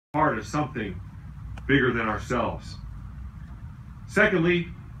part of something bigger than ourselves. Secondly,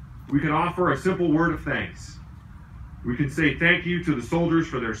 we can offer a simple word of thanks. We can say thank you to the soldiers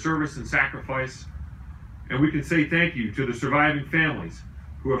for their service and sacrifice, and we can say thank you to the surviving families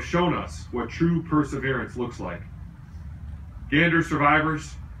who have shown us what true perseverance looks like. Gander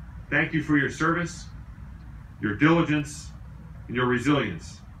survivors, thank you for your service, your diligence, and your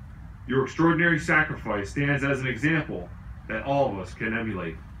resilience. Your extraordinary sacrifice stands as an example that all of us can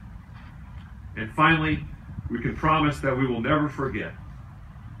emulate. And finally, we can promise that we will never forget.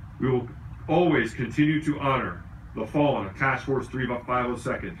 We will always continue to honor the fallen of Task Force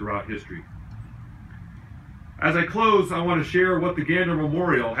 3502nd throughout history. As I close, I want to share what the Gander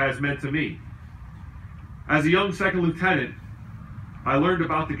Memorial has meant to me. As a young second lieutenant, I learned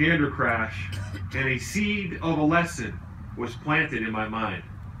about the Gander crash, and a seed of a lesson was planted in my mind.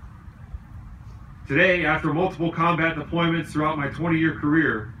 Today, after multiple combat deployments throughout my 20-year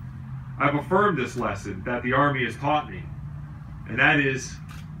career, I've affirmed this lesson that the Army has taught me, and that is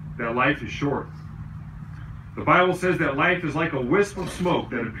that life is short. The Bible says that life is like a wisp of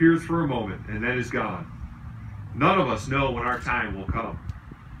smoke that appears for a moment and then is gone. None of us know when our time will come.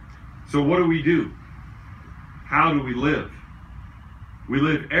 So what do? How do we live? We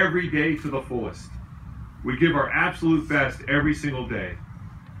live every day to the fullest. We give our absolute best every single day.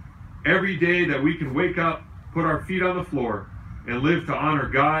 Every day that we can wake up, put our feet on the floor, and live to honor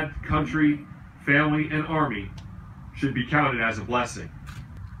God, country, family, and Army should be counted as a blessing.